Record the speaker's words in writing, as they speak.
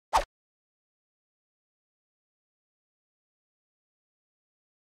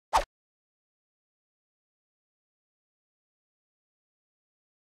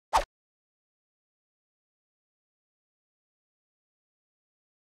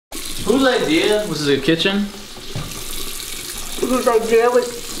Whose idea was the kitchen? Whose idea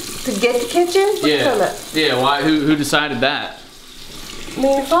was to get the kitchen? Yeah. Yeah, why? Who decided that?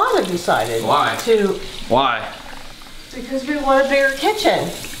 Me and Father decided. Why? Why? Because we want a bigger kitchen.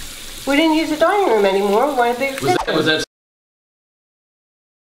 We didn't use the dining room anymore. We want a bigger kitchen. Was that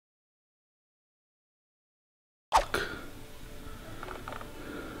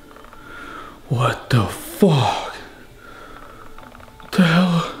What the fuck? What the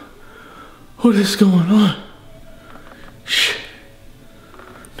hell? What is going on? Shit.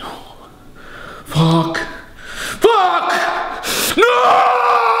 No. Fuck. Fuck! No!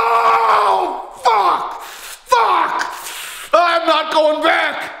 Fuck! Fuck! I'm not going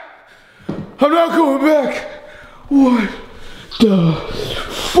back! I'm not going back! What the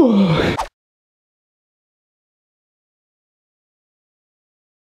fuck?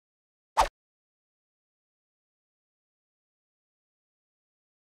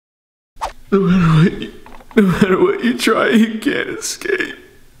 No matter what you try, you can't escape.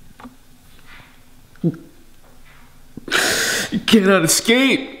 You cannot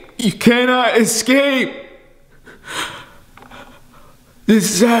escape. You cannot escape. This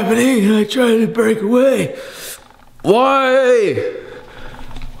is happening and I try to break away. Why?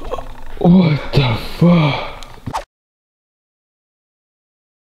 What the fuck?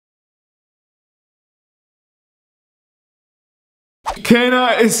 You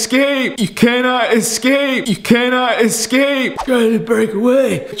cannot escape! You cannot escape! You cannot escape! Trying to break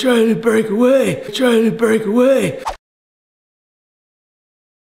away! Trying to break away! Trying to break away!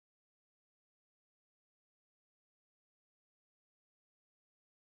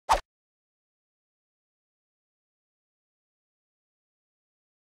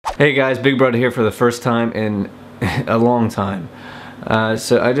 Hey guys, Big Brother here for the first time in a long time.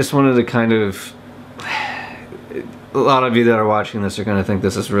 So I just wanted to kind of... A lot of you that are watching this are going to think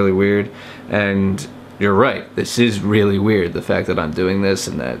this is really weird, and you're right, this is really weird, the fact that I'm doing this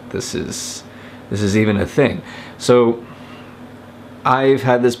and that this is even a thing. So I've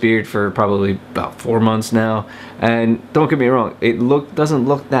had this beard for probably about 4 months now, and don't get me wrong, it doesn't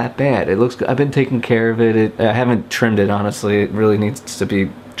look that bad. It looks good. I've been taking care of it. I haven't trimmed it, honestly. It really needs to be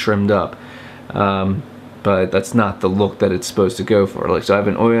trimmed up. But that's not the look that it's supposed to go for. Like, so I've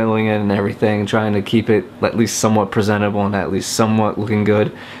been oiling it and everything, trying to keep it at least somewhat presentable and at least somewhat looking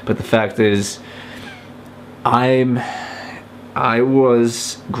good. But the fact is, I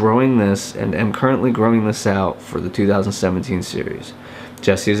was growing this and am currently growing this out for the 2017 series.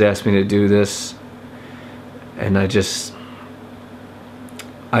 Jesse has asked me to do this, and I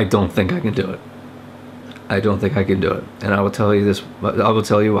don't think I can do it. I don't think I can do it, and I will tell you this. I will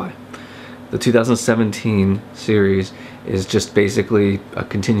tell you why. The 2017 series is just basically a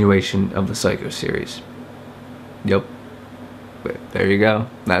continuation of the Psycho series. Yep. There you go.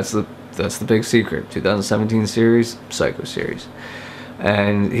 That's the big secret. 2017 series, Psycho series.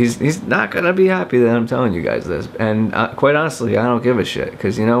 And he's not gonna be happy that I'm telling you guys this. And quite honestly, I don't give a shit,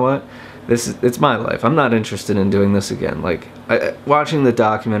 because you know what? It's my life. I'm not interested in doing this again. Like, watching the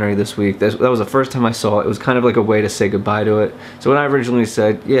documentary this week, that was the first time I saw it. It was kind of like a way to say goodbye to it. So when I originally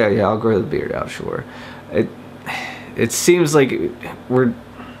said, yeah, I'll grow the beard out, sure. It seems like we're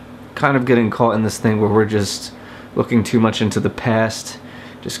kind of getting caught in this thing where we're just looking too much into the past,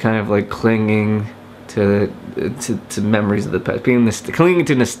 just kind of like clinging to memories of the past, clinging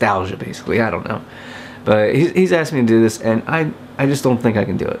to nostalgia, basically. I don't know. But he's asked me to do this, and I just don't think I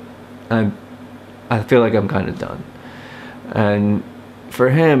can do it. I feel like I'm kind of done. And for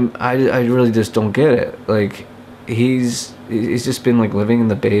him, I really just don't get it. Like, he's just been like living in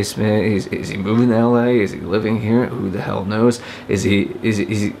the basement. Is he moving to LA? Is he living here? Who the hell knows? Is he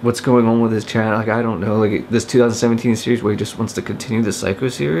what's going on with his channel? Like, I don't know. Like, this 2017 series where he just wants to continue the Psycho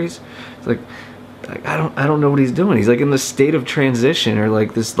series. It's like I don't know what he's doing. He's like in this state of transition, or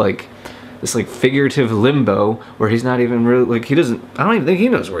like this figurative limbo where he's not even really, like, I don't even think he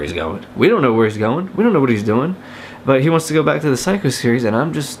knows where he's going. We don't know where he's going. We don't know what he's doing. But he wants to go back to the Psycho series, and I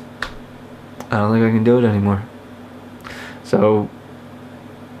don't think I can do it anymore. So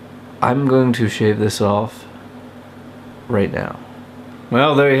I'm going to shave this off right now.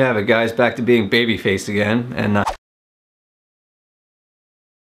 Well, there you have it, guys. Back to being babyface again, and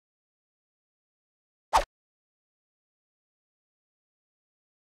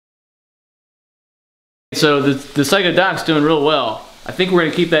So the Psycho Doc's doing real well. I think we're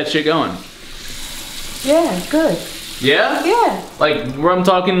gonna keep that shit going. Yeah, good. Yeah? Yeah. Like, where I'm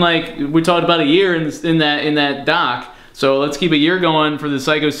talking, like, we talked about a year in that doc. So let's keep a year going for the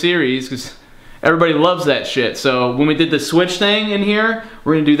Psycho series, because everybody loves that shit. So when we did the Switch thing in here,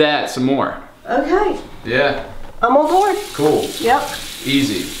 we're gonna do that some more. Okay. Yeah. I'm on board. Cool. Yep.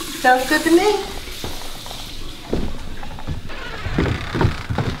 Easy. Sounds good to me.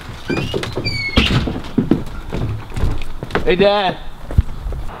 Hey, Dad.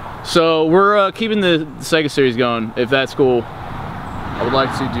 So we're keeping the Psycho series going, if that's cool. I would like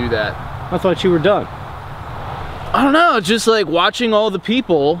to do that. I thought you were done. I don't know, just like watching all the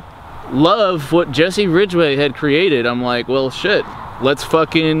people love what Jesse Ridgway had created. I'm like, well, shit. Let's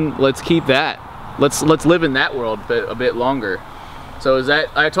keep that. Let's live in that world a bit longer. So is that,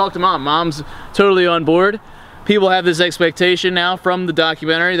 I talked to Mom. Mom's totally on board. People have this expectation now from the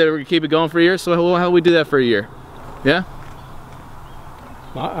documentary that we're gonna keep it going for a year. So how do we do that for a year? Yeah?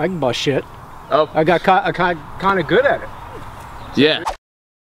 I can bust shit. Oh. I got kind of good at it. Yeah.